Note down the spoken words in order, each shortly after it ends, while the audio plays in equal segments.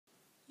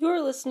You're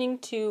listening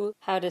to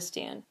How to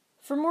Stan.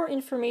 For more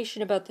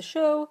information about the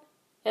show,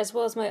 as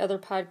well as my other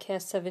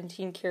podcast,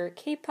 17 Karat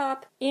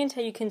K-Pop, and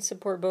how you can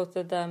support both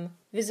of them,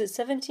 visit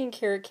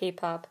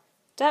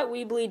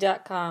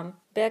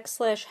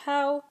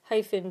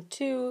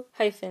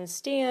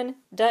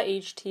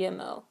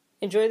 17karatkpop.weebly.com/how-to-stan.html.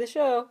 Enjoy the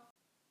show!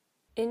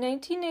 In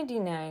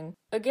 1999,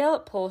 a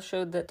Gallup poll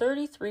showed that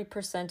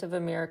 33% of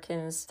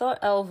Americans thought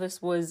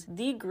Elvis was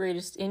the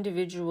greatest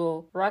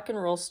individual rock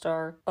and roll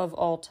star of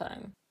all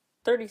time.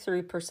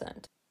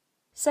 33%.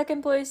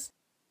 Second place,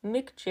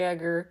 Mick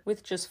Jagger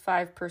with just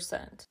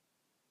 5%.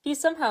 He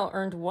somehow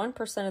earned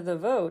 1% of the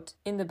vote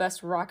in the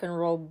best rock and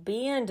roll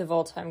band of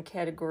all time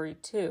category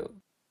too.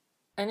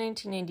 A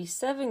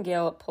 1997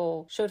 Gallup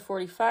poll showed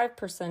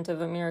 45% of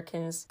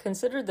Americans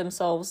considered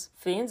themselves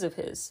fans of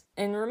his.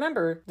 And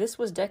remember, this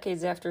was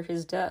decades after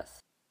his death.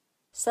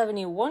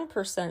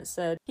 71%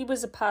 said he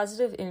was a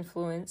positive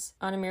influence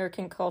on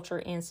American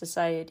culture and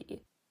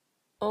society.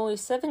 Only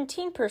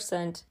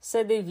 17%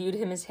 said they viewed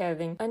him as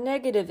having a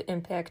negative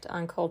impact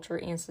on culture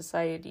and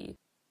society.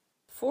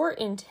 4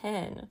 in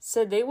 10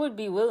 said they would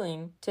be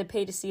willing to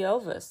pay to see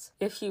Elvis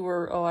if he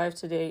were alive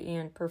today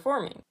and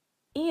performing.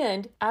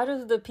 And out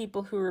of the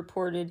people who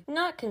reported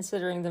not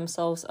considering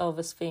themselves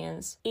Elvis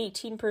fans,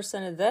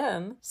 18% of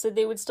them said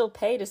they would still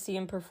pay to see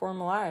him perform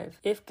live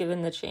if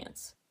given the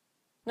chance.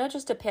 Not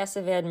just a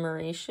passive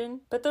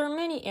admiration, but there are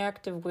many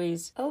active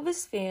ways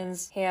Elvis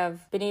fans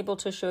have been able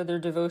to show their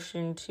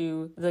devotion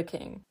to the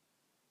king.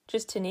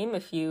 Just to name a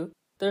few,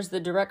 there's the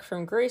Direct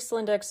from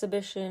Graceland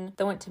exhibition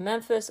that went to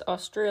Memphis,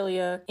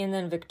 Australia, and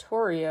then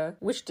Victoria,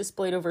 which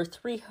displayed over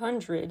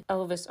 300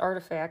 Elvis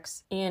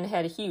artifacts and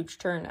had a huge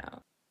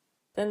turnout.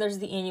 Then there's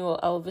the annual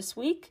Elvis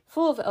Week,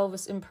 full of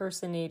Elvis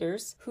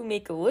impersonators who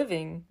make a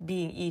living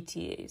being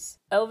ETAs,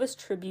 Elvis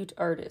tribute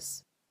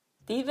artists.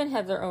 They even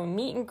have their own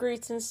meet and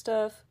greets and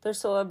stuff, they're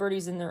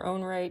celebrities in their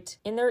own right,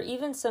 and there are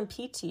even some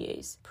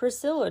PTAs,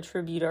 Priscilla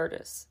tribute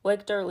artists,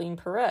 like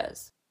Darlene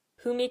Perez,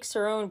 who makes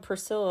her own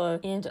Priscilla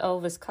and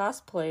Elvis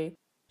cosplay.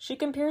 She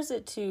compares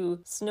it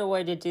to Snow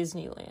White at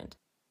Disneyland.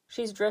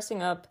 She's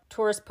dressing up,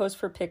 tourists post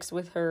for pics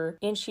with her,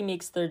 and she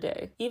makes their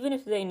day, even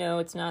if they know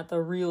it's not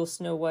the real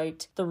Snow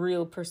White, the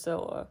real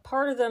Priscilla.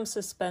 Part of them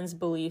suspends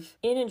belief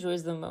and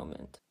enjoys the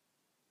moment.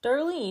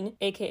 Darlene,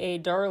 aka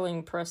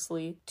Darling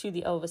Presley, to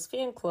the Elvis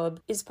fan club,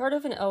 is part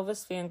of an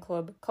Elvis fan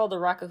club called the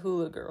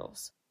Rockahula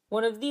Girls,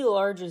 one of the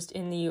largest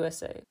in the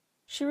USA.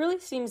 She really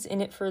seems in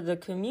it for the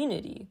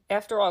community.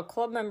 After all,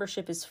 club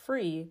membership is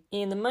free,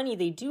 and the money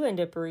they do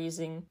end up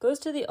raising goes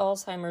to the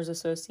Alzheimer's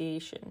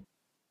Association.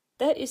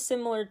 That is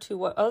similar to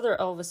what other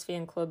Elvis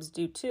fan clubs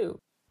do too.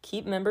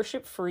 Keep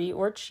membership free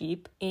or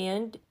cheap,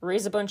 and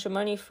raise a bunch of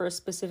money for a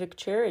specific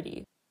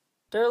charity.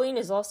 Darlene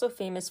is also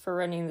famous for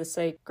running the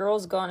site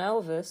Girls Gone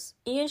Elvis,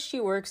 and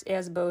she works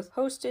as both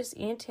hostess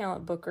and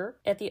talent booker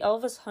at the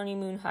Elvis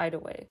Honeymoon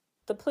Hideaway,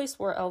 the place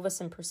where Elvis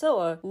and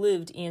Priscilla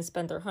lived and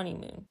spent their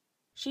honeymoon.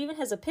 She even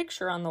has a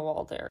picture on the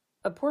wall there.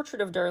 A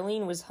portrait of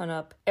Darlene was hung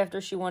up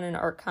after she won an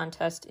art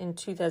contest in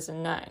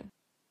 2009.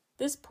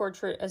 This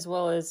portrait, as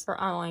well as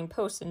her online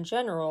posts in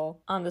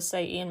general on the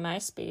site and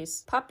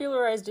MySpace,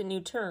 popularized a new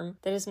term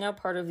that is now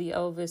part of the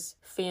Elvis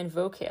fan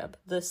vocab,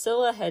 the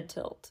Scylla head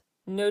tilt,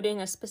 noting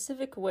a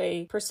specific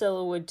way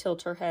Priscilla would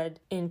tilt her head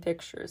in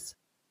pictures.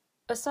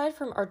 Aside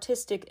from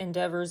artistic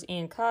endeavors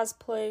and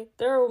cosplay,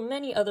 there are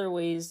many other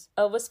ways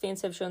Elvis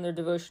fans have shown their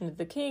devotion to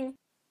the king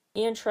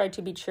and tried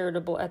to be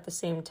charitable at the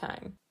same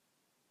time.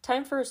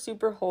 Time for a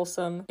super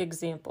wholesome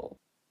example.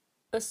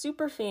 A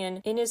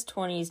superfan in his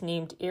 20s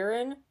named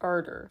Aaron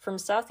Arter from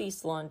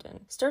Southeast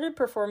London started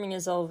performing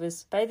as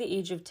Elvis by the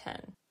age of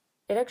 10.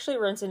 It actually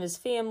runs in his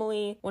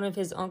family. One of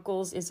his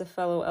uncles is a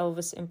fellow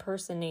Elvis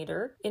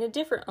impersonator, and a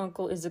different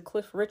uncle is a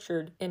Cliff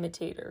Richard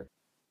imitator.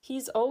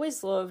 He's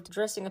always loved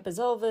dressing up as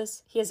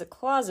Elvis. He has a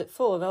closet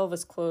full of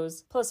Elvis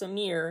clothes, plus a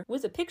mirror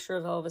with a picture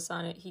of Elvis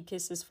on it he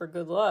kisses for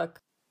good luck.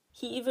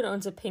 He even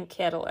owns a pink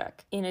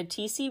Cadillac and a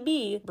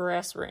TCB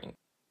brass ring,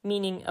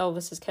 meaning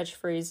Elvis's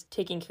catchphrase,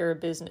 taking care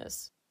of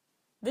business.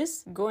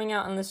 This going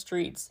out on the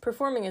streets,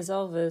 performing as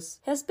Elvis,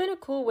 has been a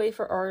cool way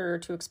for Arter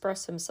to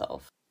express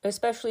himself,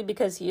 especially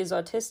because he is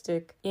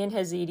autistic and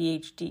has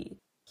ADHD.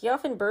 He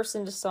often bursts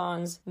into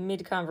songs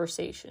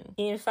mid-conversation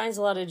and finds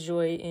a lot of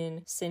joy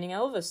in singing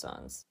Elvis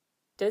songs.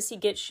 Does he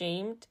get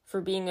shamed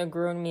for being a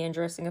grown man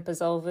dressing up as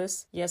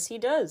Elvis? Yes, he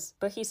does.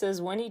 But he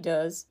says when he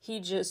does, he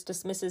just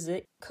dismisses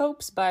it,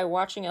 copes by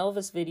watching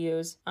Elvis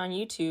videos on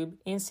YouTube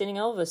and singing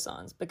Elvis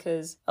songs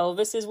because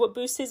Elvis is what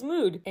boosts his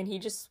mood and he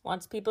just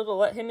wants people to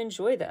let him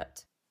enjoy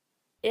that.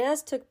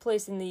 As took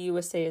place in the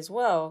USA as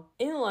well,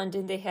 in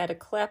London they had a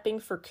Clapping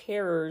for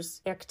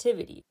Carers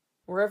activity,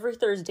 where every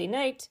Thursday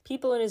night,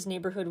 people in his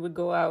neighborhood would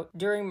go out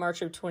during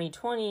March of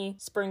 2020,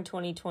 spring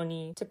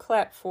 2020, to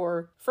clap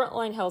for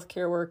frontline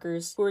healthcare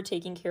workers who were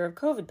taking care of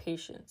COVID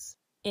patients.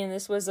 And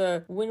this was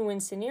a win-win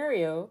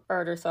scenario,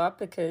 Arter thought,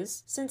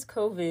 because since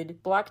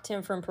COVID blocked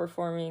him from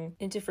performing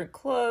in different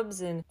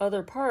clubs and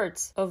other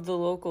parts of the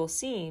local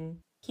scene,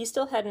 he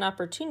still had an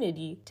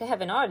opportunity to have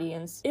an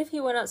audience if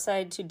he went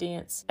outside to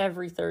dance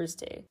every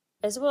Thursday.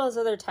 as well as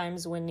other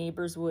times when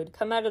neighbors would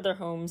come out of their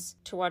homes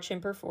to watch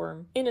him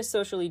perform in a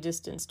socially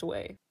distanced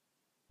way.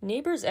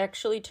 Neighbors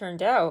actually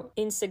turned out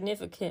in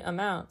significant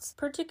amounts,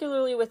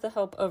 particularly with the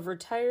help of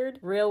retired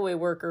railway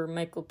worker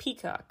Michael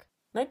Peacock.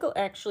 Michael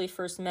actually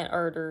first met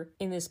Arter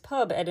in this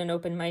pub at an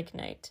open mic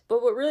night,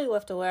 but what really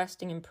left a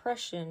lasting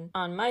impression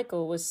on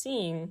Michael was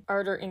seeing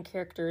Arter in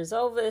character as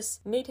Elvis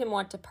made him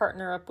want to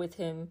partner up with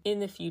him in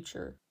the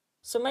future.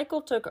 So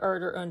Michael took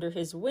Arter under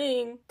his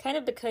wing, kind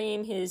of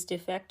became his de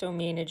facto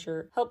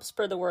manager, helped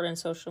spread the word on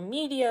social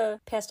media,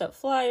 passed out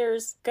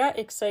flyers, got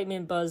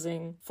excitement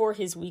buzzing for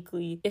his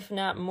weekly, if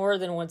not more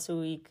than once a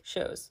week,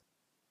 shows.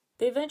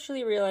 They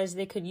eventually realized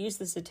they could use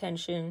this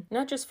attention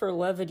not just for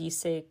levity's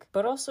sake,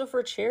 but also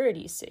for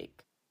charity's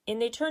sake. And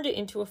they turned it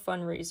into a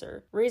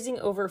fundraiser, raising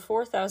over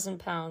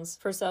 £4,000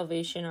 for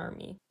Salvation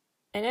Army.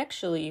 And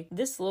actually,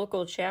 this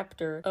local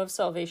chapter of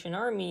Salvation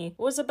Army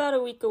was about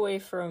a week away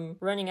from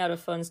running out of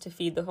funds to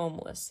feed the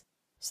homeless.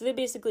 So they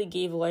basically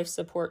gave life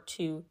support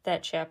to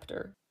that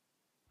chapter.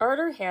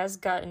 Arter has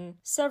gotten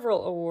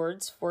several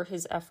awards for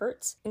his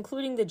efforts,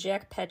 including the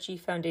Jack Petchy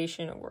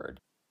Foundation Award,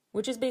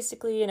 which is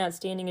basically an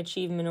outstanding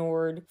achievement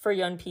award for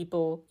young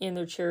people in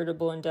their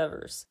charitable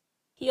endeavors.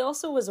 He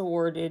also was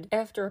awarded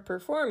after a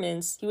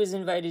performance he was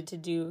invited to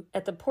do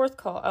at the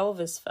Porthcawl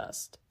Elvis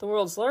Fest, the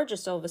world's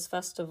largest Elvis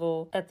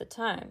festival at the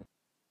time.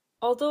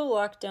 Although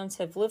lockdowns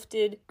have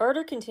lifted,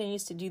 Arter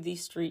continues to do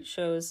these street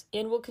shows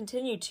and will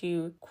continue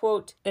to,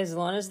 quote, as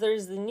long as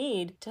there's the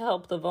need to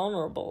help the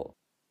vulnerable.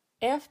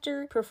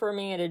 After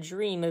performing at a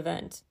Dream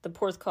event, the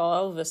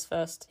Porthcawl Elvis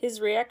Fest, his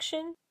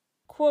reaction?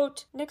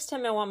 Quote, next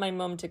time I want my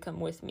mom to come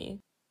with me.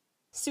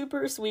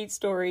 Super sweet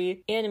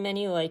story, and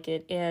many like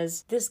it,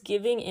 as this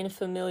giving and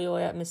familial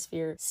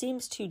atmosphere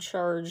seems to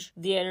charge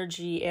the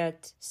energy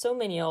at so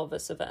many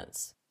Elvis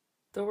events.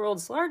 The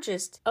world's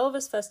largest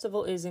Elvis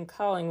festival is in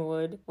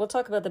Collingwood. We'll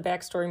talk about the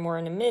backstory more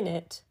in a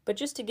minute, but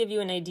just to give you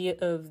an idea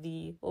of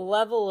the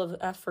level of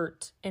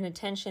effort and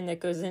attention that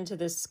goes into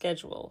this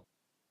schedule.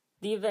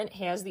 The event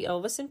has the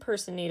Elvis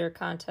Impersonator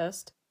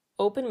Contest,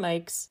 open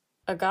mics,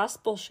 a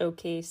gospel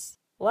showcase,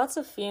 lots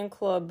of fan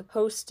club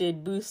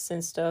hosted booths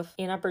and stuff,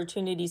 and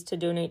opportunities to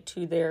donate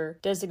to their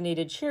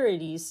designated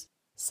charities,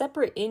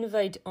 separate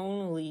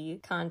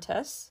invite-only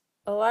contests,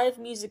 a live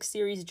music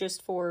series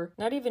just for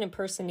not even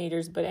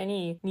impersonators but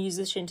any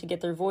musician to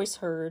get their voice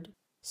heard,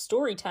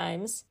 story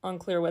times,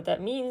 unclear what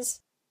that means,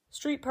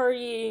 street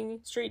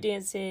partying, street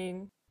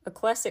dancing, a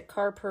classic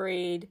car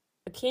parade,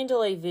 a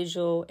candlelight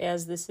vigil,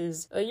 as this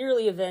is a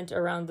yearly event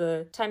around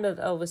the time of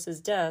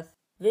Elvis's death,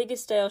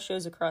 Vegas-style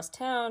shows across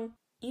town,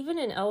 even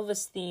an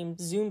Elvis-themed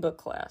Zumba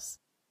class.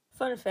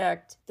 Fun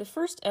fact, the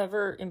first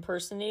ever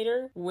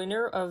impersonator,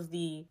 winner of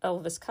the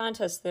Elvis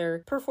contest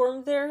there,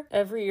 performed there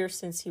every year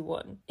since he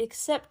won,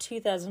 except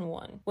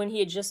 2001, when he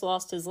had just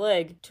lost his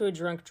leg to a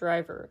drunk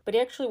driver. But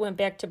he actually went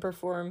back to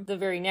perform the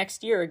very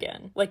next year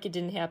again, like it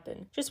didn't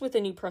happen, just with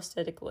a new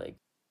prosthetic leg.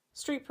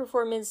 Street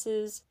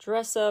performances,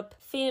 dress-up,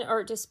 fan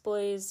art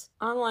displays,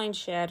 online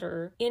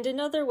chatter, and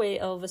another way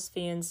Elvis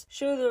fans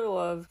show their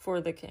love for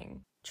the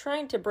king.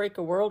 Trying to break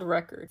a world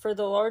record for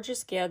the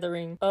largest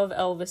gathering of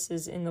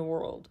Elvises in the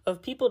world,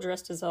 of people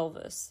dressed as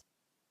Elvis.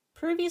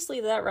 Previously,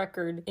 that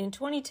record in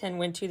 2010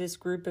 went to this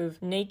group of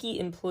Nike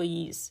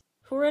employees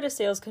who were at a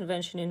sales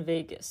convention in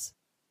Vegas.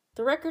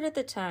 The record at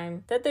the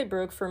time that they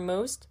broke for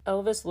most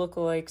Elvis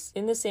lookalikes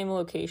in the same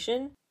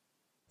location,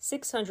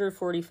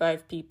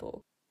 645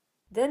 people.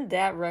 Then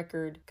that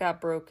record got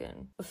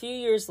broken a few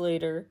years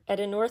later at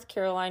a North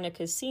Carolina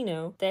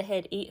casino that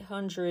had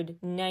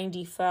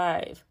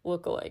 895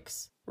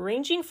 lookalikes,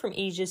 ranging from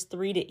ages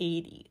 3 to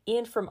 80,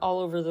 and from all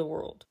over the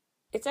world.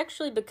 It's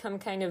actually become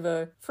kind of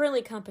a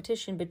friendly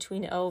competition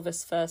between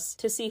Elvis Fests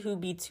to see who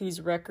beats whose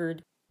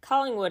record.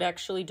 Collingwood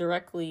actually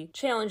directly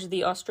challenged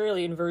the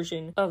Australian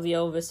version of the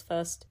Elvis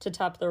Fest to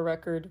top their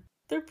record.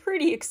 They're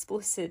pretty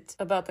explicit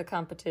about the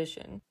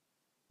competition.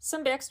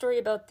 Some backstory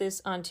about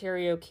this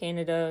Ontario,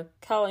 Canada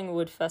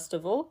Collingwood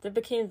festival that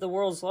became the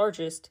world's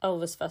largest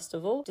Elvis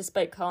festival,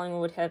 despite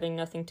Collingwood having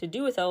nothing to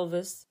do with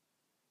Elvis.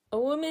 A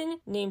woman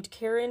named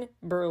Karen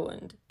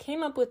Burland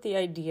came up with the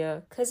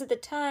idea because at the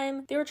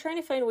time they were trying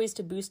to find ways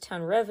to boost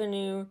town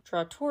revenue,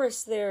 draw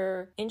tourists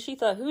there, and she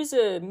thought, who's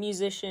a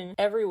musician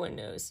everyone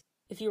knows?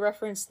 If you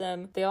reference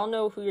them, they all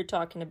know who you're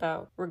talking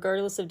about,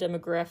 regardless of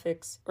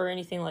demographics or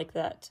anything like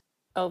that.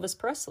 Elvis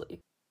Presley.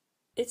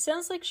 It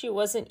sounds like she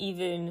wasn't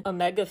even a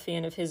mega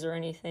fan of his or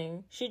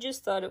anything. She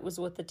just thought it was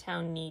what the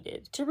town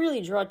needed to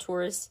really draw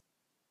tourists.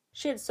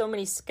 She had so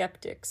many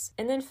skeptics.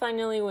 And then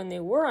finally, when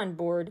they were on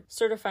board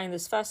certifying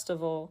this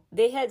festival,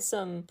 they had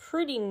some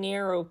pretty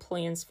narrow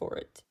plans for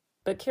it.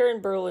 But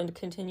Karen Burland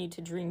continued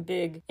to dream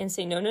big and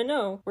say,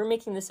 no, we're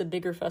making this a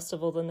bigger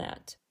festival than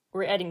that.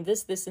 We're adding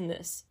this, and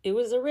this. It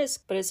was a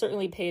risk, but it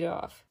certainly paid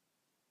off.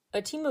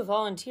 A team of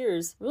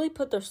volunteers really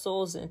put their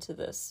souls into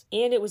this,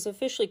 and it was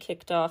officially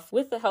kicked off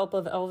with the help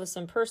of Elvis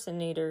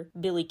impersonator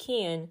Billy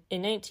Cann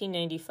in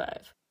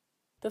 1995.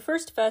 The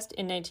first fest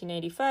in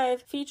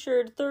 1995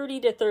 featured 30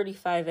 to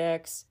 35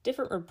 acts.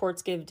 Different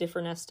reports give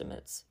different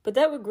estimates, but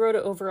that would grow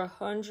to over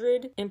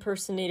 100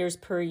 impersonators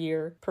per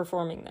year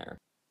performing there.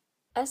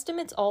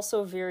 Estimates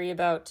also vary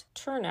about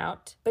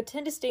turnout, but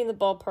tend to stay in the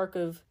ballpark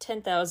of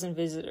 10,000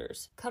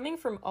 visitors, coming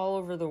from all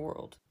over the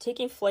world,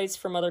 taking flights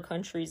from other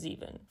countries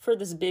even, for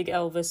this big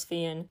Elvis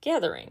fan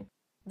gathering.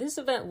 This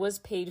event was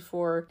paid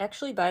for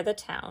actually by the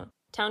town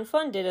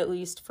funded at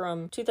least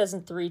from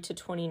 2003 to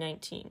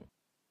 2019.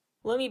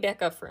 Let me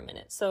back up for a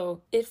minute.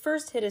 So, it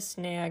first hit a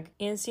snag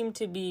and seemed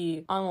to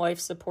be on life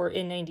support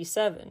in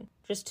 97,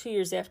 just 2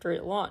 years after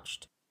it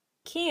launched.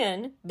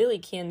 Billy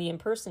Can, the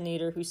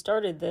impersonator who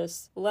started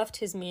this, left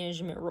his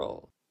management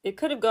role. It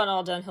could have gone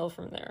all downhill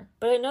from there.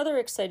 But another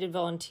excited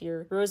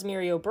volunteer,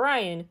 Rosemary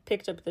O'Brien,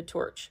 picked up the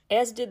torch,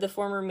 as did the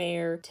former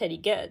mayor, Teddy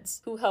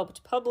Geddes, who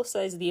helped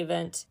publicize the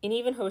event and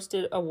even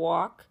hosted a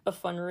walk, a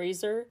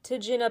fundraiser, to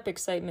gin up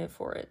excitement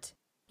for it.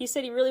 He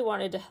said he really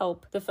wanted to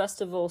help the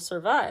festival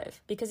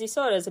survive because he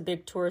saw it as a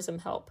big tourism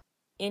help.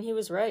 And he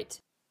was right.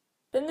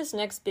 Then this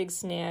next big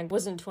snag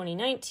was in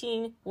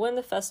 2019 when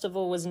the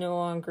festival was no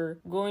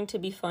longer going to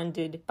be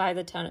funded by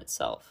the town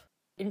itself.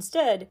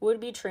 Instead, would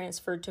be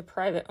transferred to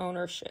private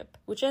ownership,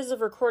 which as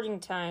of recording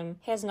time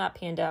has not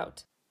panned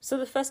out. So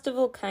the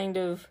festival kind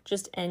of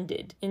just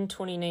ended in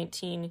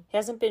 2019,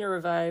 hasn't been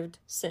revived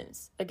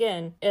since.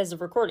 Again, as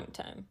of recording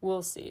time,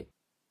 we'll see.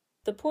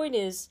 The point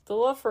is, the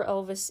love for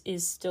Elvis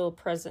is still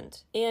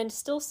present, and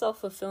still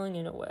self-fulfilling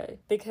in a way,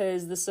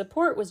 because the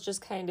support was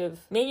just kind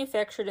of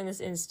manufactured in this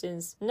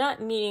instance, not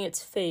meaning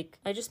it's fake,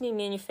 I just mean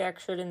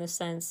manufactured in the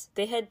sense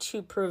they had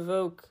to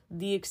provoke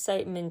the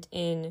excitement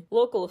in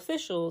local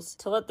officials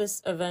to let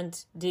this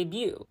event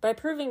debut, by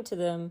proving to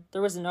them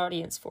there was an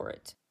audience for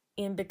it.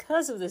 And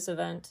because of this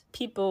event,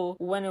 people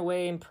went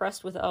away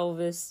impressed with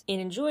Elvis and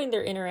enjoying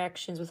their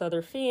interactions with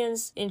other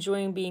fans,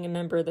 enjoying being a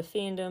member of the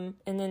fandom,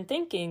 and then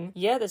thinking,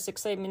 yeah, this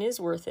excitement is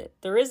worth it.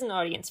 There is an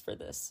audience for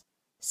this.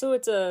 So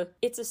it's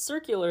a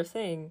circular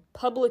thing.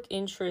 Public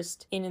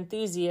interest and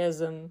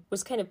enthusiasm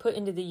was kind of put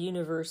into the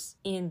universe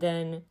and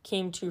then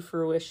came to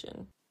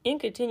fruition.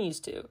 And continues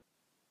to.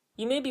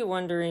 You may be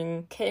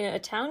wondering, can a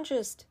town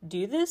just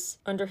do this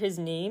under his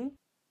name?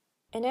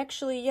 And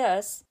actually,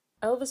 yes.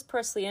 Elvis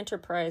Presley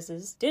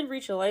Enterprises did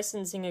reach a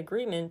licensing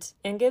agreement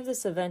and give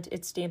this event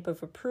its stamp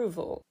of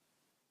approval.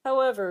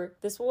 However,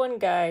 this one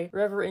guy,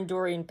 Reverend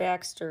Dorian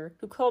Baxter,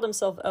 who called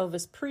himself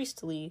Elvis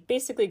Priestley,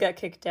 basically got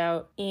kicked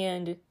out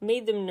and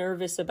made them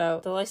nervous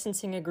about the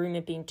licensing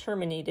agreement being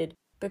terminated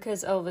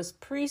because Elvis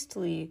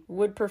Priestley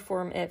would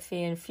perform at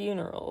fan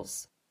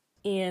funerals.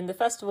 And the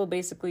festival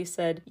basically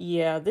said,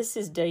 yeah, this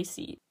is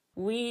dicey.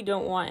 We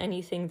don't want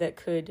anything that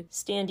could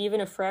stand even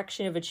a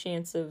fraction of a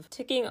chance of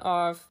ticking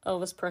off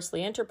Elvis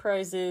Presley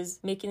Enterprises,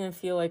 making them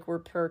feel like we're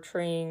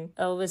portraying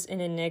Elvis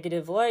in a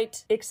negative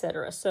light,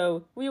 etc.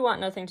 So we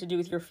want nothing to do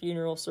with your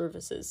funeral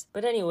services.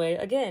 But anyway,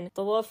 again,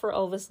 the love for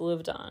Elvis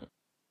lived on.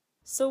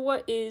 So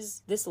what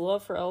is this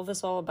love for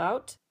Elvis all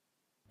about?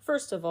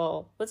 First of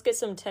all, let's get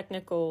some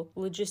technical,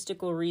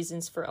 logistical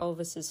reasons for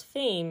Elvis's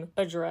fame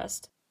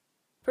addressed.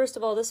 First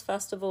of all, this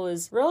festival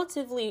is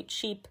relatively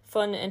cheap,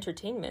 fun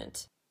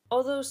entertainment.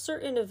 Although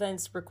certain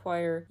events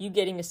require you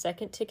getting a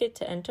second ticket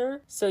to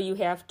enter, so you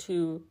have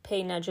to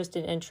pay not just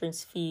an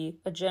entrance fee,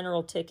 a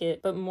general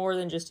ticket, but more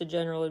than just a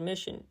general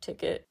admission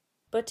ticket.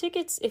 But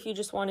tickets, if you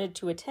just wanted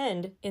to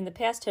attend, in the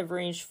past have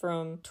ranged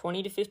from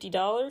 $20 to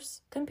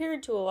 $50,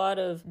 compared to a lot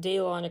of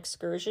day-long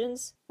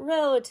excursions,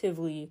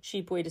 relatively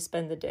cheap way to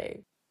spend the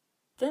day.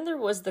 Then there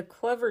was the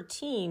clever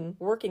team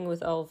working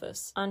with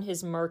Elvis on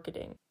his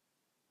marketing.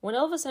 When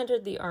Elvis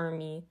entered the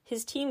Army,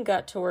 his team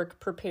got to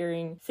work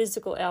preparing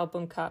physical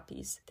album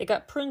copies. They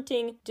got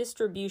printing,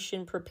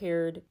 distribution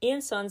prepared,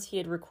 and songs he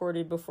had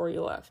recorded before he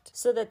left,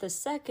 so that the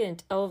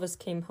second Elvis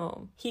came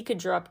home, he could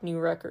drop new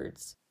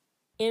records.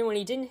 And when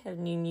he didn't have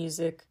new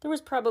music, there was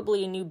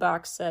probably a new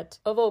box set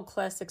of old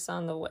classics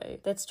on the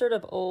way that stirred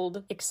up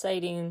old,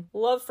 exciting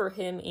love for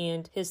him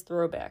and his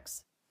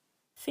throwbacks.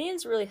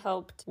 Fans really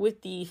helped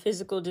with the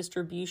physical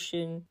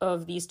distribution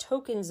of these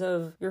tokens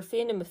of your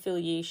fandom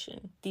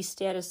affiliation, these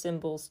status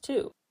symbols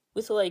too,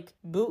 with like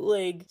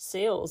bootleg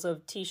sales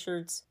of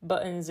t-shirts,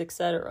 buttons,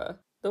 etc.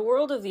 The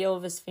world of the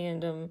Elvis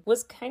fandom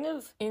was kind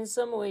of, in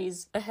some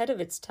ways, ahead of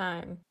its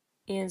time.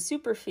 And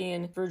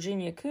superfan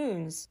Virginia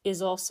Coons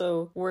is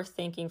also worth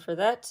thanking for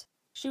that.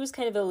 She was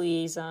kind of a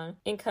liaison,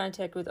 in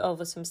contact with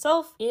Elvis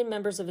himself and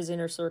members of his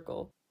inner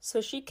circle. So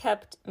she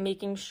kept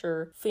making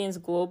sure fans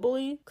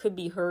globally could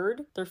be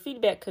heard, their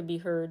feedback could be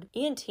heard,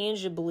 and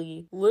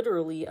tangibly,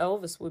 literally,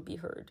 Elvis would be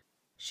heard.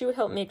 She would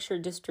help make sure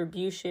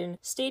distribution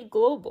stayed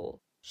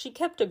global. She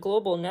kept a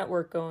global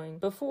network going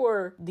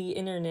before the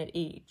internet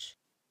age.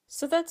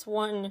 So that's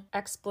one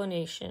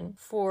explanation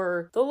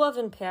for the love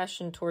and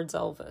passion towards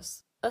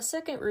Elvis. A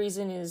second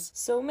reason is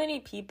so many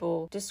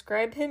people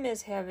describe him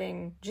as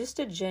having just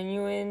a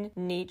genuine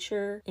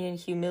nature and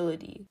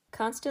humility,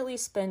 constantly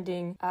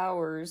spending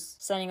hours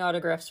signing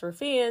autographs for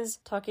fans,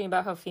 talking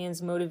about how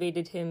fans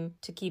motivated him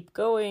to keep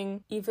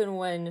going, even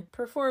when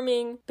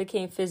performing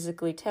became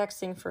physically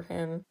taxing for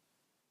him.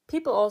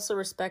 People also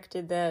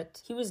respected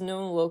that he was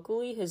known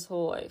locally his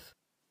whole life.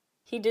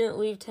 He didn't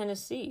leave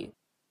Tennessee.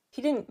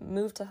 He didn't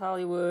move to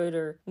Hollywood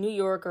or New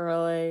York or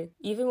LA.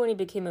 Even when he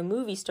became a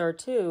movie star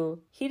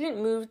too, he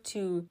didn't move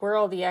to where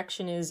all the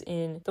action is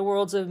in the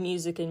worlds of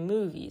music and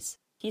movies.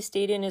 He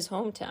stayed in his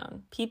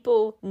hometown.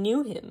 People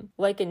knew him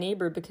like a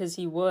neighbor because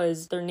he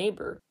was their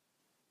neighbor.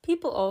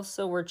 People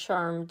also were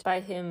charmed by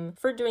him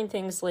for doing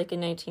things like in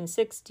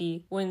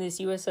 1960, when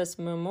this USS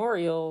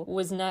Memorial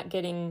was not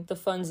getting the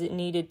funds it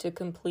needed to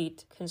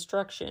complete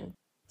construction.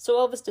 So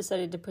Elvis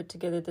decided to put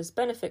together this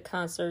benefit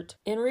concert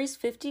and raise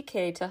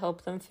 $50,000 to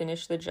help them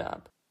finish the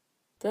job.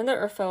 Then there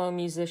are fellow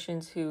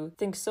musicians who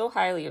think so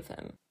highly of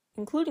him,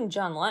 including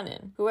John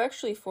Lennon, who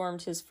actually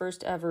formed his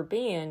first ever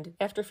band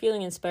after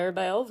feeling inspired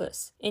by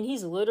Elvis. And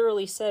he's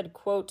literally said,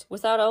 quote,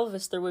 "Without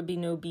Elvis, there would be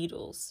no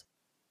Beatles."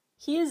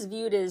 He is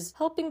viewed as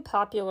helping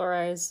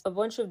popularize a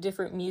bunch of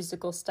different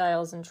musical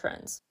styles and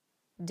trends.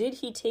 Did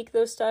he take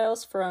those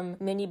styles from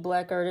many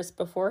black artists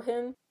before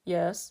him?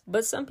 Yes,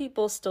 but some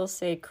people still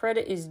say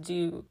credit is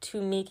due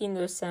to making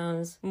those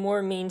sounds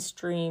more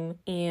mainstream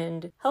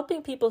and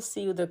helping people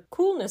see the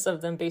coolness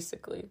of them,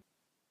 basically.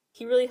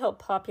 He really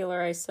helped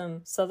popularize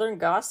some Southern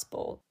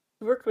gospel.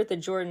 He worked with the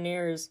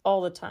Jordanaires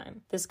all the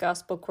time, this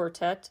gospel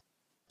quartet.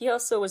 He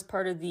also was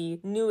part of the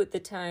new at the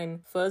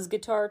time fuzz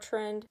guitar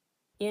trend,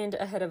 and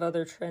ahead of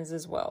other trends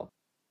as well.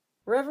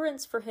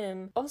 Reverence for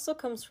him also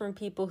comes from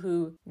people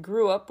who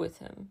grew up with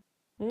him,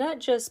 not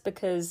just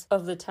because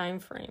of the time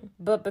frame,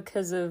 but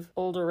because of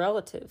older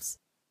relatives.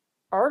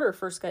 Arter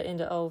first got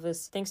into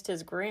Elvis thanks to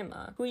his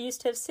grandma, who he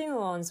used to have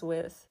sing-alongs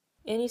with,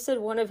 and he said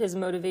one of his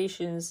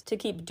motivations to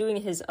keep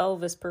doing his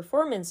Elvis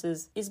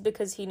performances is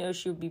because he knows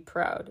she would be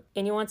proud,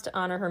 and he wants to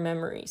honor her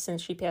memory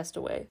since she passed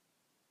away.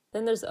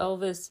 Then there's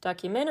Elvis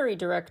documentary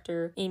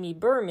director Amy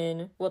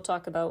Berman, we'll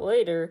talk about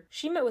later.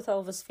 She met with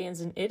Elvis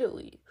fans in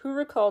Italy, who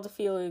recalled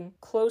feeling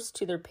close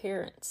to their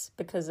parents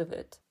because of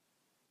it.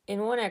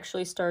 And one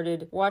actually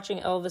started watching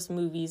Elvis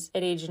movies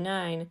at age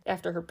 9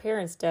 after her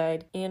parents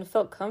died and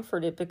felt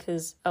comforted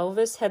because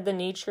Elvis had the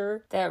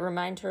nature that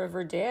reminded her of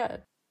her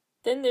dad.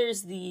 Then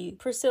there's the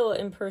Priscilla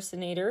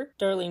impersonator,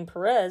 Darlene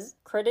Perez,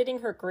 crediting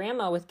her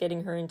grandma with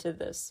getting her into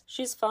this.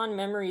 She has fond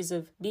memories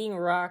of being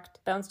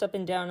rocked, bounced up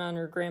and down on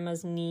her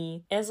grandma's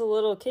knee as a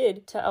little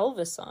kid to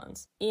Elvis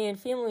songs, and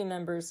family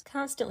members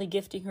constantly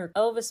gifting her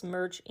Elvis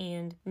merch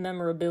and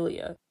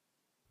memorabilia.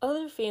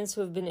 Other fans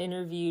who have been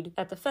interviewed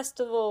at the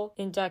festival,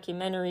 in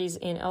documentaries,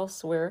 and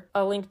elsewhere,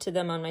 I'll link to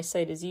them on my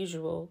site as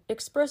usual,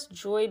 expressed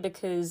joy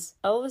because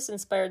Elvis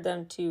inspired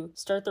them to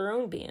start their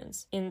own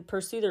bands and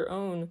pursue their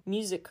own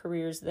music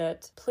careers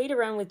that played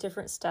around with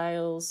different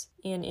styles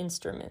and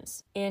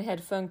instruments, and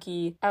had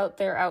funky,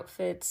 out-there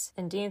outfits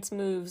and dance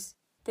moves.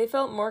 They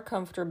felt more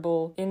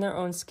comfortable in their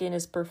own skin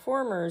as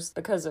performers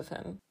because of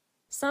him.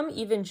 Some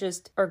even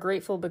just are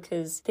grateful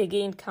because they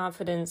gained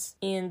confidence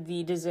and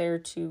the desire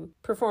to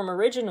perform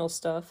original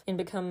stuff and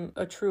become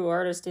a true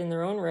artist in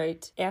their own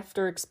right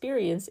after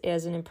experience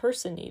as an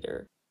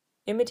impersonator.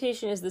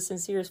 Imitation is the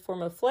sincerest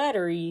form of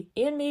flattery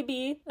and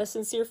maybe a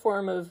sincere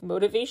form of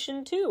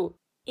motivation too.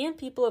 And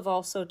people have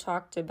also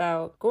talked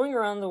about going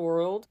around the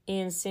world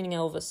and singing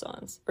Elvis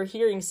songs or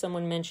hearing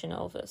someone mention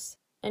Elvis.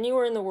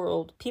 Anywhere in the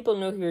world, people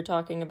know who you're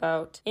talking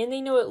about and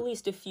they know at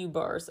least a few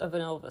bars of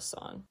an Elvis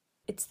song.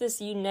 It's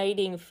this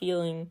uniting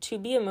feeling to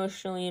be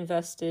emotionally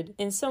invested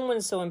in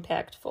someone so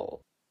impactful.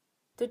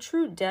 The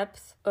true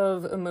depth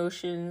of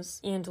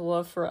emotions and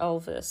love for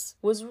Elvis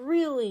was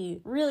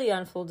really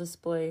on full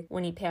display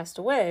when he passed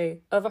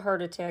away of a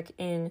heart attack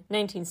in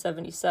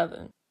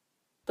 1977.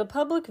 The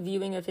public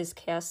viewing of his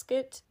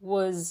casket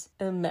was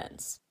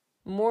immense.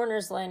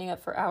 Mourners lining up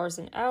for hours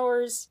and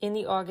hours in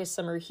the August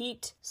summer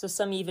heat, so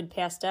some even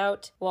passed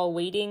out while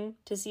waiting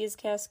to see his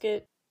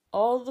casket.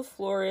 All the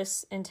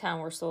florists in town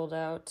were sold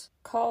out.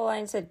 Call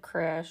lines had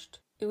crashed.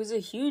 It was a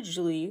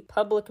hugely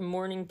public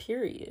mourning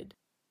period.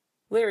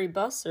 Larry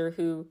Busser,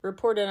 who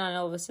reported on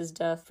Elvis's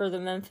death for the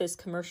Memphis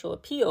Commercial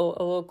Appeal,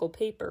 a local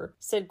paper,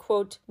 said,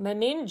 quote, "My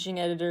managing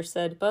editor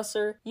said,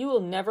 'Busser, you will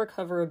never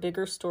cover a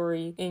bigger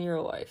story in your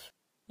life.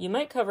 You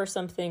might cover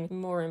something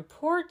more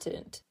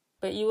important,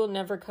 but you will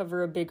never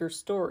cover a bigger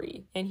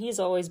story, and he's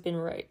always been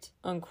right,'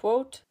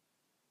 unquote."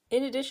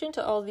 In addition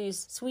to all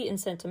these sweet and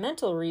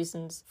sentimental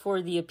reasons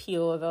for the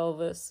appeal of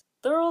Elvis,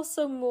 there are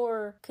also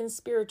more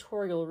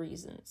conspiratorial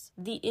reasons.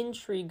 The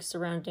intrigue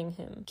surrounding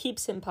him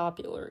keeps him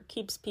popular,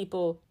 keeps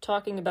people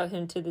talking about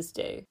him to this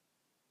day.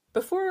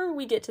 Before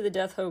we get to the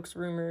death hoax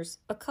rumors,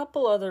 a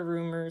couple other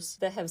rumors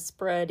that have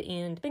spread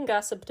and been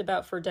gossiped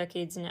about for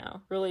decades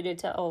now related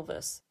to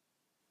Elvis.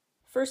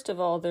 First of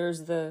all,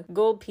 there's the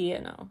gold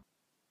piano.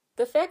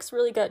 The facts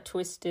really got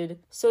twisted,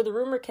 so the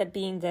rumor kept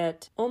being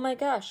that, oh my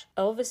gosh,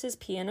 Elvis's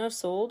piano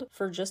sold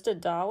for just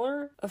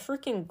 $1? A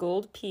freaking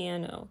gold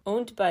piano,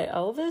 owned by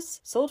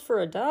Elvis, sold for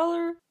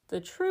 $1?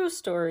 The true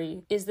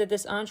story is that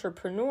this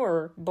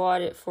entrepreneur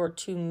bought it for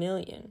 $2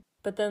 million,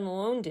 but then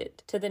loaned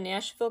it to the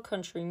Nashville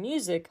Country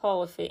Music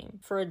Hall of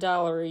Fame for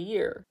 $1 a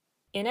year.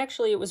 And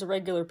actually it was a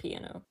regular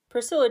piano.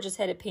 Priscilla just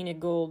had it painted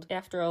gold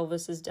after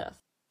Elvis's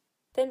death.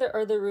 Then there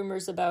are the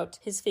rumors about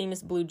his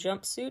famous blue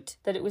jumpsuit,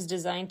 that it was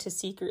designed to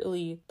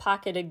secretly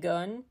pocket a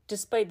gun,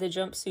 despite the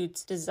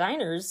jumpsuit's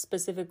designers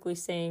specifically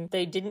saying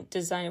they didn't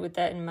design it with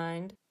that in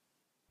mind.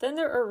 Then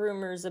there are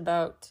rumors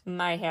about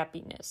My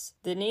Happiness,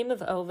 the name of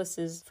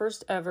Elvis's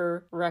first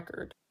ever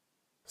record.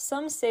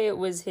 Some say it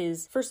was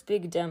his first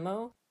big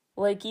demo,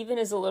 like even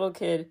as a little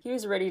kid, he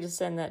was ready to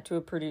send that to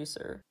a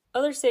producer.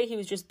 Others say he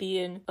was just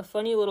being a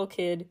funny little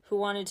kid who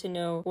wanted to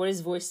know what his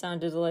voice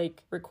sounded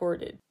like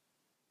recorded.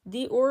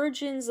 The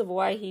origins of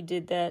why he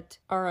did that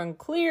are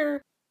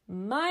unclear.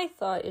 My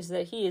thought is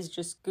that he is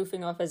just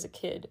goofing off as a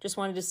kid, just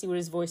wanted to see what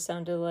his voice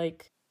sounded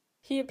like.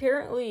 He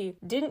apparently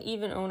didn't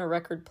even own a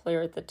record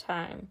player at the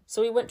time,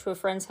 so he went to a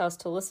friend's house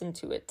to listen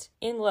to it,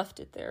 and left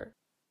it there.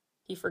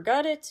 He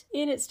forgot it,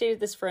 and it stayed at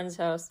this friend's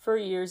house for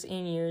years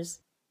and years,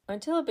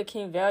 until it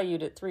became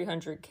valued at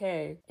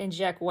 $300K, and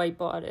Jack White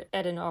bought it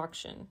at an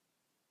auction.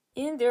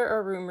 And there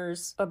are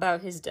rumors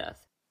about his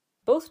death.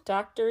 Both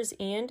doctors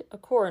and a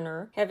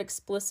coroner have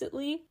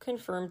explicitly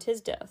confirmed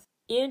his death,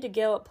 and a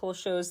Gallup poll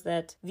shows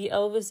that the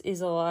Elvis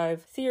is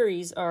alive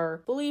theories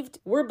were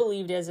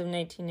believed as of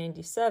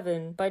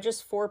 1997 by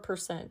just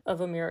 4% of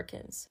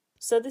Americans.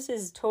 So this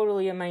is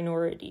totally a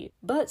minority.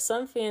 But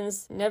some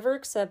fans never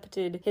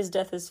accepted his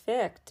death as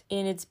fact,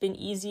 and it's been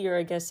easier,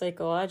 I guess,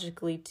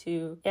 psychologically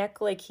to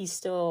act like he's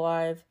still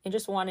alive and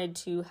just wanted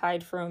to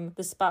hide from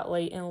the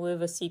spotlight and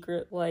live a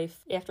secret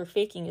life after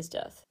faking his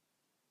death.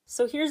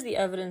 So here's the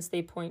evidence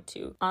they point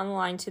to,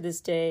 online to this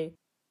day.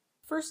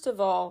 First of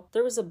all,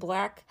 there was a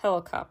black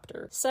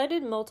helicopter,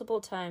 sighted multiple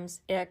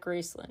times at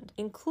Graceland,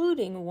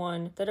 including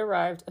one that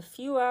arrived a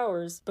few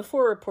hours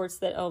before reports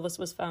that Elvis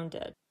was found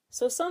dead.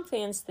 So some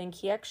fans think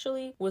he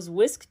actually was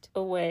whisked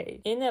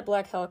away in that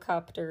black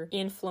helicopter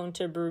and flown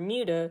to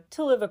Bermuda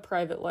to live a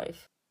private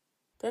life.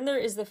 Then there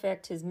is the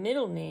fact his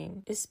middle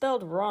name is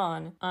spelled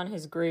Ron on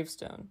his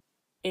gravestone,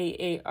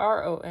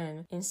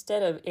 Aaron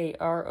instead of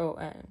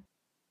Aron.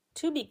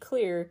 To be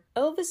clear,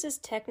 Elvis's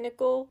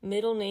technical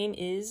middle name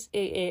is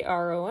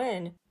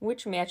Aaron,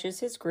 which matches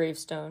his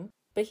gravestone,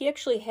 but he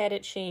actually had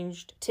it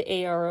changed to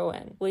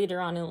Aron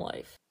later on in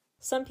life.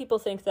 Some people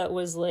think that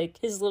was like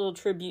his little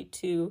tribute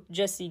to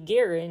Jesse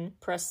Garon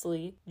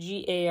Presley,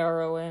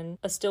 Garon,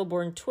 a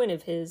stillborn twin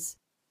of his.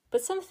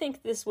 But some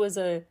think this was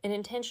an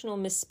intentional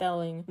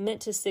misspelling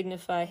meant to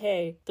signify,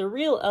 hey, the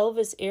real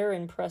Elvis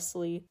Aaron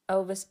Presley,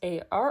 Elvis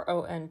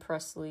Aron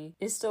Presley,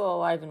 is still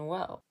alive and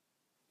well.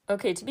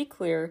 Okay, to be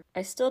clear,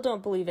 I still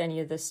don't believe any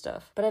of this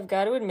stuff, but I've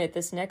got to admit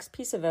this next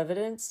piece of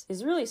evidence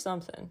is really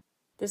something.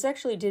 This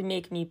actually did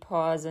make me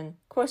pause and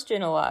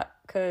question a lot,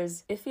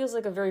 because it feels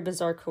like a very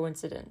bizarre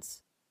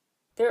coincidence.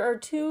 There are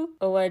two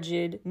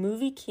alleged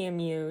movie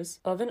cameos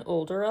of an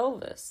older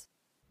Elvis.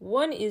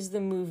 One is the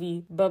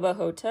movie Bubba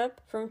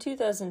Hotep from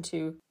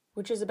 2002,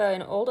 which is about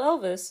an old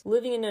Elvis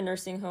living in a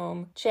nursing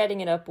home, chatting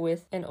it up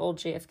with an old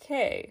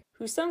JFK,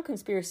 who some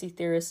conspiracy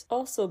theorists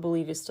also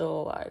believe is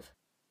still alive.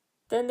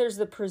 Then there's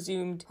the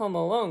presumed Home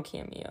Alone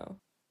cameo.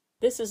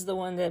 This is the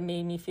one that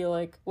made me feel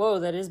like, whoa,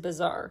 that is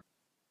bizarre.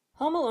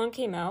 Home Alone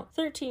came out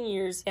 13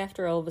 years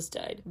after Elvis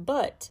died,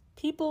 but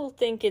people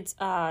think it's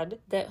odd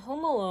that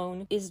Home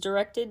Alone is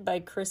directed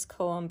by Chris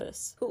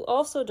Columbus, who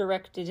also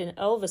directed an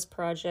Elvis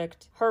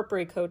project,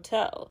 Heartbreak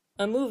Hotel,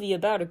 a movie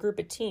about a group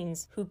of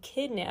teens who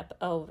kidnap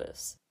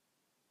Elvis.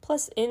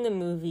 Plus, in the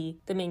movie,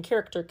 the main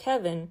character,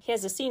 Kevin,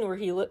 has a scene where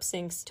he lip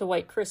syncs to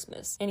White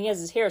Christmas, and he has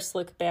his hair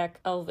slicked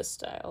back Elvis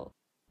style.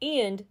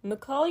 And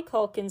Macaulay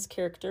Culkin's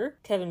character,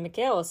 Kevin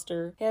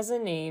McAllister, has a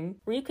name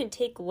where you can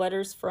take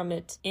letters from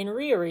it and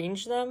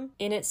rearrange them,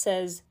 and it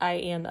says, I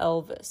am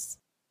Elvis.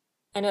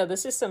 I know,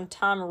 this is some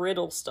Tom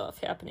Riddle stuff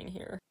happening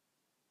here.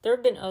 There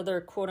have been other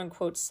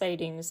quote-unquote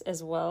sightings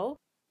as well.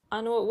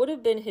 On what would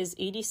have been his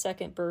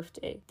 82nd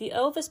birthday, the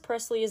Elvis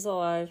Presley is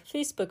Alive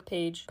Facebook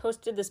page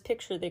posted this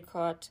picture they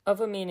caught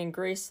of a man in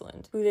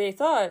Graceland, who they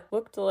thought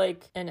looked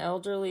like an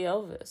elderly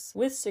Elvis,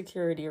 with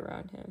security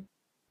around him.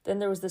 Then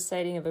there was the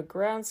sighting of a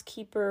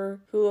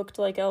groundskeeper who looked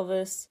like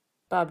Elvis.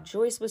 Bob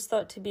Joyce was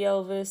thought to be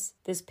Elvis,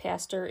 this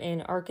pastor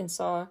in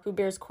Arkansas who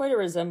bears quite a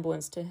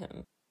resemblance to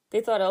him. They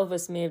thought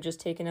Elvis may have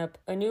just taken up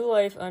a new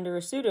life under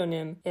a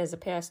pseudonym as a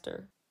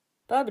pastor.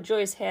 Bob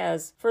Joyce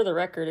has, for the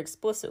record,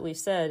 explicitly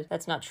said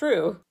that's not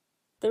true.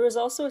 There was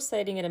also a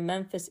sighting at a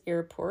Memphis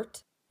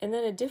airport, and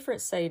then a different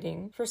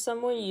sighting for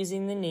someone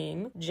using the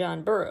name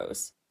John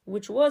Burroughs,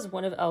 which was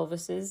one of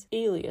Elvis's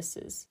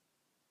aliases.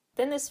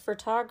 Then this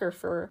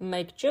photographer,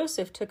 Mike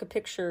Joseph, took a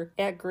picture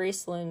at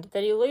Graceland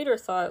that he later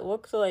thought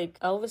looked like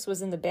Elvis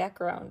was in the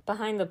background,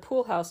 behind the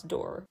pool house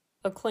door,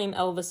 a claim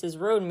Elvis's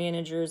road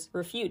managers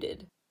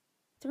refuted.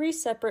 3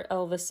 separate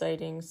Elvis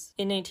sightings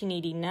in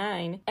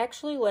 1989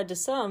 actually led to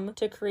some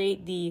to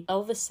create the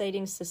Elvis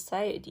Sighting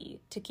Society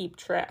to keep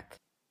track.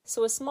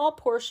 So a small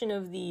portion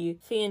of the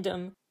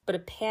fandom, but a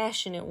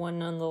passionate one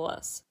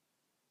nonetheless.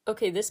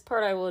 Okay, this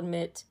part I will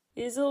admit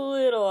is a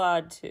little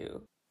odd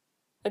too.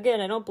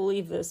 Again, I don't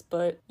believe this,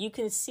 but you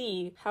can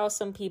see how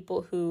some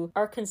people who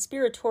are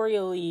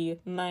conspiratorially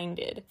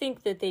minded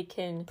think that they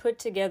can put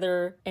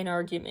together an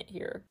argument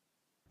here.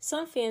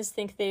 Some fans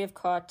think they have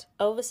caught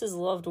Elvis's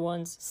loved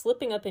ones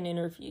slipping up in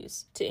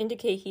interviews to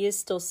indicate he is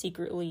still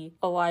secretly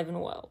alive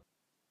and well.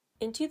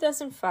 In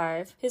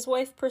 2005, his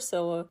wife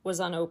Priscilla was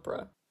on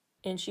Oprah,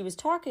 and she was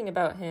talking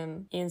about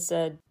him and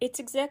said, "It's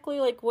exactly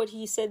like what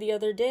he said the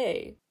other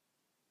day,"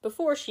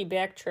 before she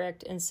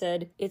backtracked and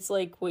said, "It's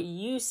like what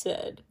you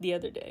said the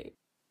other day."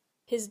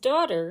 His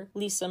daughter,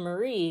 Lisa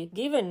Marie,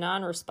 gave a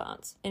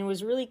non-response and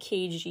was really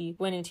cagey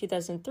when in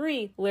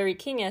 2003, Larry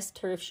King asked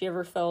her if she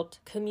ever felt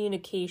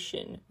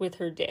communication with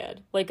her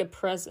dad, like a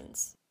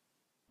presence.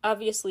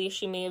 Obviously,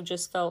 she may have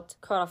just felt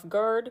caught off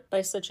guard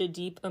by such a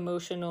deep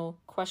emotional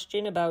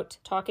question about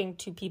talking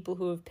to people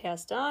who have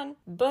passed on,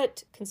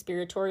 but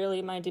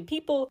conspiratorially minded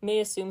people may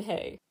assume,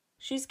 hey,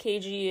 she's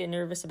cagey and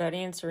nervous about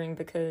answering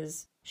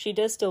because she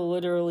does still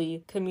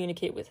literally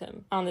communicate with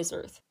him on this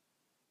earth.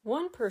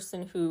 One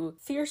person who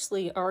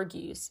fiercely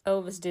argues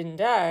Elvis didn't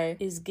die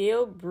is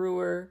Gail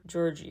Brewer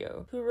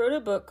Giorgio, who wrote a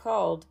book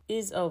called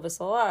Is Elvis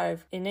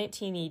Alive? In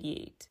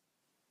 1988.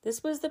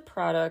 This was the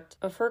product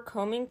of her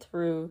combing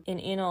through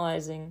and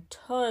analyzing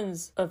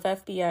tons of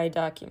FBI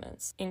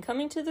documents and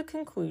coming to the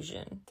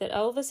conclusion that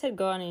Elvis had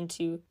gone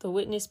into the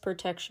witness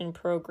protection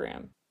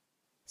program.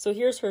 So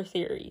here's her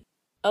theory.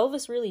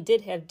 Elvis really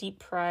did have deep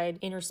pride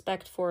and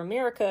respect for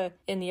America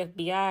and the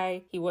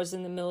FBI. He was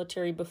in the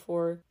military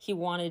before he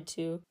wanted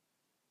to.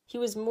 He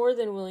was more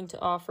than willing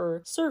to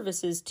offer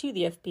services to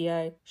the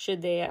FBI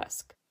should they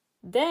ask.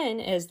 Then,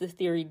 as the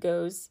theory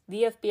goes,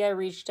 the FBI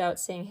reached out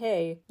saying,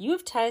 hey, you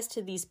have ties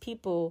to these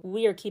people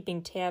we are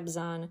keeping tabs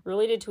on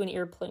related to an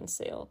airplane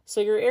sale. So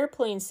your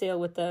airplane sale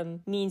with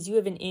them means you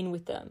have an in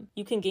with them.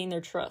 You can gain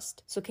their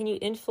trust. So can you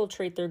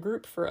infiltrate their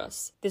group for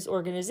us? This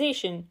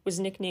organization was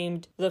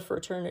nicknamed the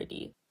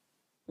Fraternity.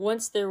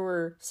 Once there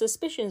were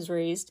suspicions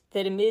raised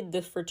that amid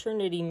the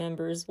fraternity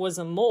members was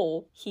a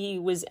mole, he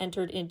was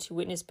entered into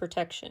witness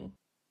protection.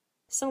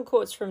 Some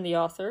quotes from the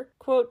author,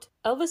 quote,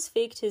 Elvis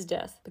faked his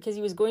death because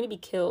he was going to be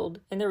killed,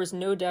 and there was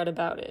no doubt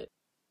about it.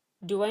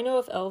 Do I know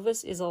if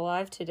Elvis is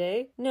alive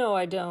today? No,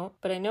 I don't,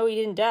 but I know he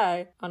didn't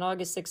die on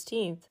August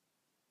 16th.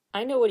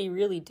 I know what he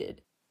really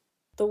did.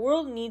 The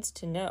world needs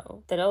to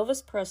know that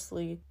Elvis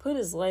Presley put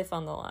his life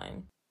on the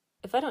line.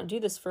 If I don't do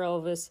this for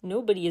Elvis,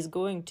 nobody is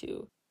going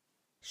to.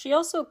 She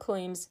also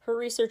claims her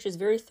research is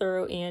very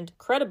thorough and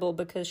credible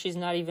because she's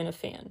not even a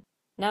fan.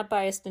 Not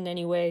biased in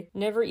any way,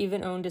 never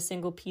even owned a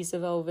single piece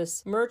of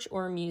Elvis merch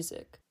or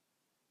music.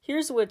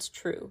 Here's what's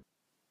true.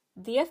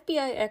 The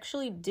FBI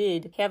actually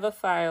did have a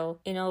file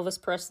in Elvis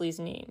Presley's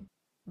name,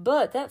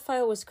 but that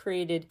file was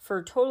created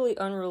for totally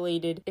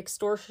unrelated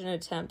extortion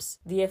attempts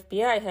the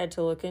FBI had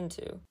to look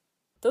into.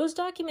 Those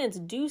documents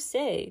do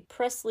say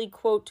Presley,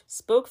 quote,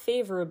 spoke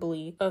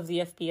favorably of the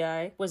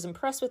FBI, was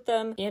impressed with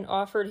them, and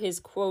offered his,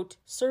 quote,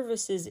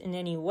 services in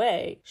any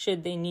way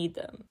should they need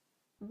them.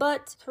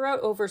 But throughout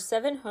over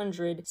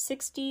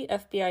 760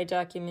 FBI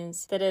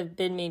documents that have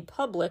been made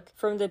public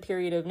from the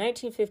period of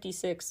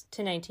 1956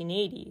 to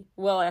 1980,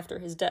 well after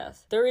his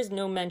death, there is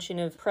no mention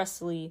of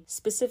Presley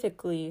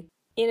specifically.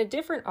 And a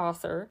different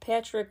author,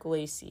 Patrick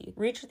Lacey,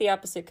 reached the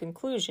opposite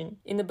conclusion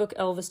in the book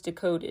Elvis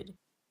Decoded.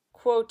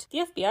 Quote, the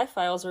FBI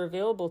files are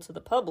available to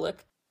the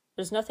public.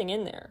 There's nothing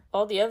in there.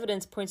 All the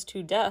evidence points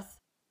to death.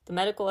 The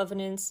medical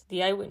evidence,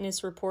 the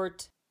eyewitness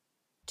report.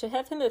 To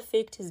have him have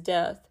faked his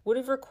death would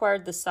have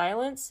required the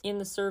silence and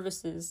the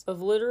services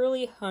of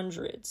literally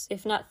hundreds,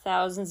 if not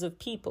thousands of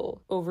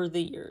people over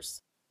the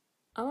years.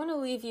 I want to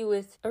leave you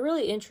with a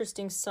really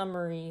interesting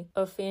summary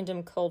of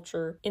fandom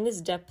culture in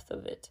this depth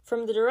of it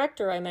from the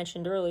director I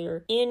mentioned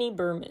earlier, Annie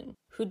Berman,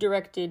 who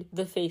directed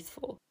The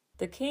Faithful,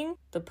 The King,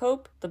 The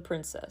Pope, The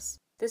Princess.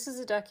 This is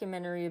a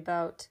documentary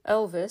about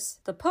Elvis,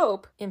 the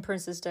Pope, and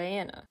Princess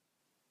Diana.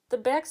 The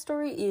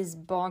backstory is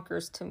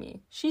bonkers to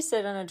me. She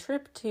said on a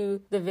trip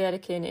to the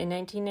Vatican in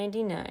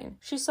 1999,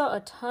 she saw a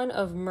ton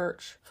of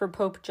merch for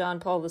Pope John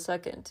Paul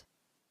II.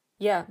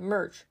 Yeah,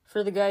 merch,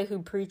 for the guy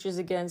who preaches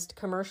against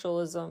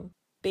commercialism.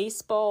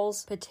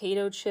 Baseballs,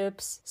 potato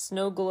chips,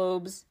 snow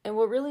globes, and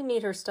what really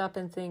made her stop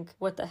and think,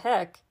 what the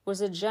heck,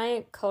 was a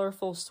giant,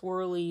 colorful,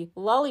 swirly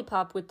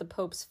lollipop with the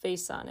Pope's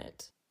face on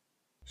it.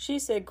 She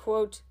said,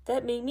 quote,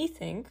 that made me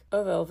think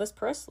of Elvis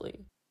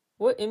Presley.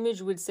 What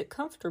image would sit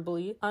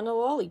comfortably on a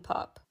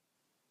lollipop?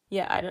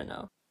 Yeah, I don't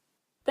know.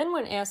 Then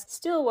when asked,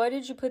 still, why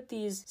did you put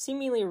these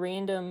seemingly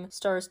random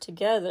stars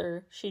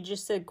together? She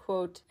just said,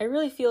 quote, I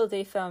really feel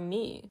they found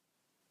me.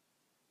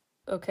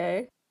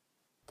 Okay.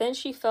 Then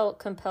she felt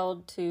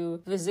compelled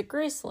to visit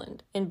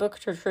Graceland and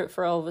booked her trip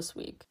for Elvis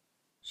Week.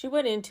 She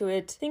went into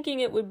it thinking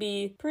it would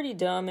be pretty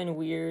dumb and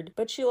weird,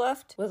 but she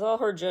left with all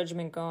her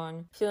judgment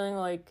gone, feeling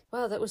like,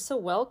 wow, that was so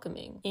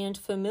welcoming and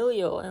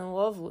familial and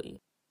lovely.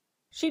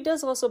 She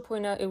does also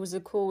point out it was a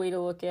cool way to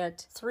look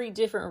at 3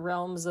 different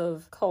realms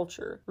of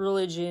culture: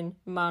 religion,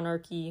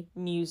 monarchy,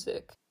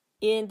 music.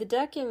 In the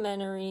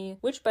documentary,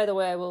 which by the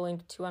way I will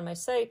link to on my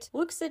site,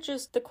 looks at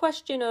just the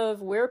question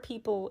of where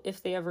people,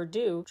 if they ever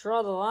do,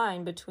 draw the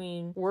line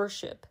between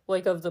worship,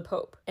 like of the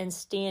Pope, and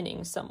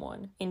standing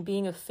someone, and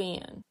being a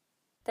fan.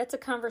 That's a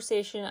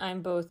conversation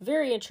I'm both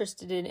very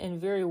interested in and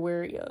very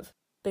wary of.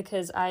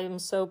 because I am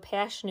so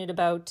passionate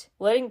about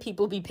letting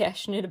people be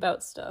passionate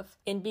about stuff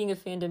and being a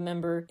fandom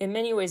member in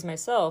many ways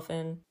myself.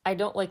 And I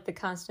don't like the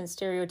constant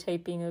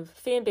stereotyping of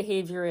fan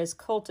behavior as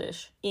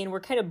cultish. And we're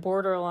kind of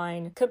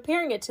borderline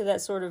comparing it to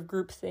that sort of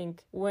groupthink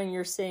when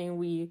you're saying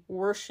we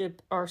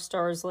worship our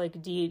stars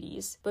like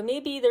deities. But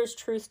maybe there's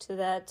truth to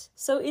that.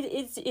 So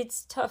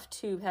it's tough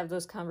to have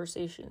those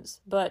conversations.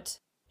 But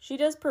she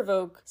does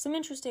provoke some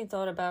interesting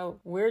thought about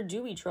where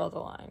do we draw the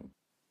line.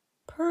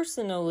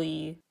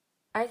 Personally,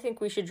 I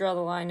think we should draw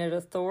the line at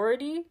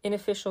authority in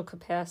official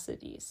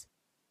capacities.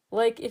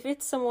 Like, if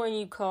it's someone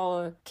you call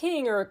a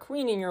king or a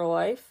queen in your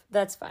life,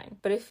 that's fine.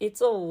 But if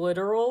it's a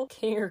literal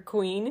king or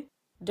queen,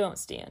 don't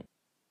stand.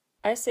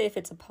 I say if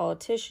it's a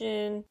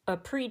politician, a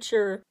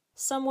preacher,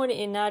 someone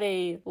in not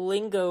a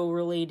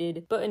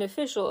lingo-related, but an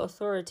official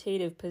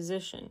authoritative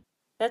position.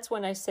 That's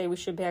when I say we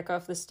should back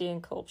off the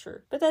stand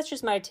culture. But that's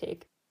just my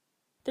take.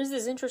 There's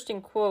this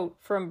interesting quote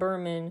from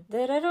Berman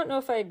that I don't know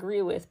if I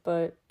agree with,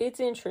 but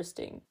it's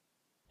interesting.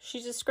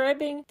 She's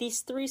describing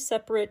these three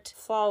separate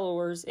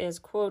followers as,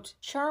 quote,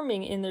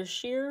 charming in their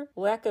sheer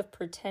lack of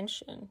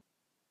pretension.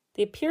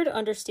 They appear to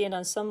understand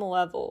on some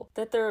level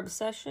that their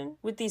obsession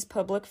with these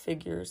public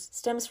figures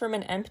stems from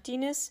an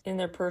emptiness in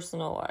their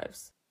personal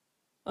lives,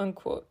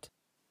 unquote.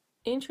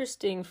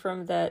 Interesting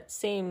from that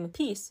same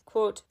piece,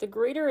 quote, the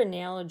greater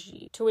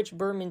analogy to which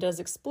Berman does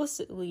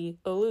explicitly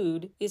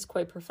allude is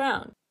quite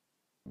profound.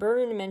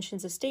 Berman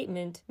mentions a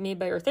statement made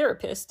by her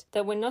therapist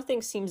that when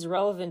nothing seems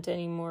relevant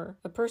anymore,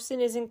 a person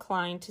is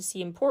inclined to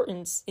see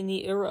importance in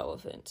the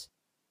irrelevant.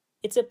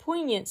 It's a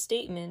poignant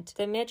statement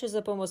that matches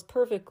up almost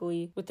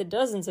perfectly with the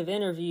dozens of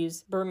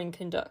interviews Berman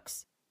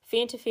conducts,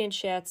 fan-to-fan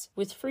chats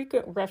with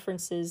frequent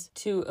references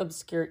to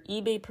obscure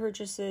eBay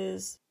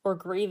purchases or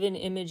graven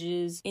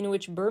images in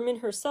which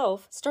Berman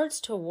herself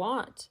starts to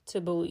want to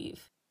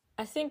believe.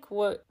 I think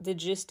what the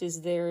gist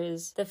is there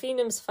is the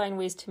fandoms find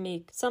ways to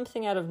make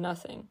something out of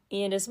nothing.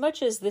 And as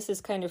much as this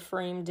is kind of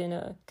framed in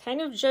a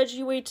kind of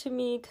judgy way to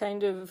me,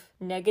 kind of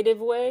negative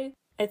way,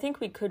 I think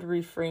we could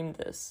reframe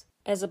this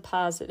as a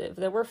positive,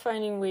 that we're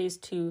finding ways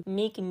to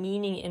make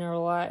meaning in our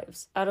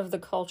lives out of the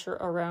culture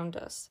around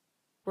us.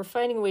 We're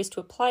finding ways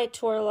to apply it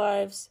to our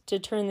lives, to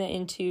turn that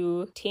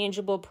into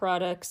tangible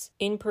products,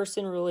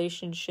 in-person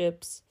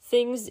relationships,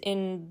 things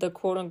in the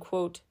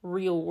quote-unquote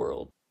real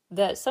world.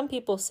 That some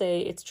people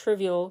say it's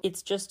trivial,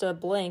 it's just a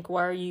blank,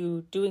 why are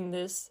you doing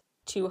this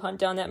to hunt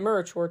down that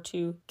merch or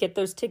to get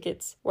those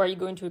tickets? Why are you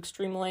going to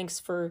extreme lengths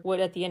for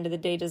what at the end of the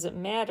day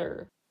doesn't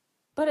matter?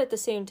 But at the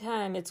same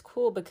time, it's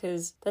cool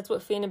because that's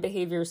what fandom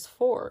behavior is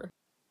for.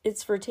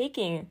 It's for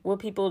taking what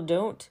people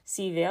don't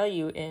see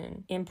value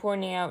in and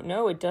pointing out,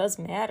 no, it does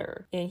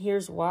matter, and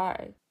here's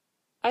why.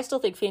 I still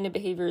think fandom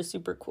behavior is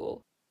super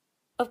cool.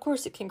 Of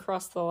course it can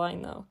cross the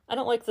line though. I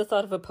don't like the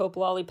thought of a Pope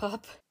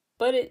lollipop.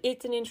 But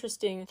it's an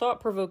interesting,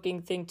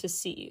 thought-provoking thing to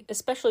see,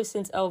 especially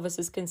since Elvis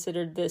is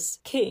considered this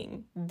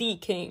king, the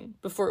king,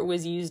 before it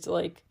was used,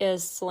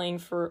 as slang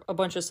for a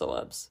bunch of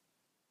celebs.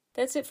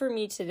 That's it for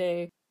me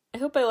today. I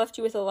hope I left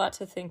you with a lot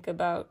to think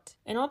about,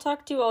 and I'll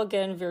talk to you all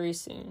again very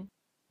soon.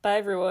 Bye,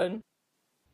 everyone.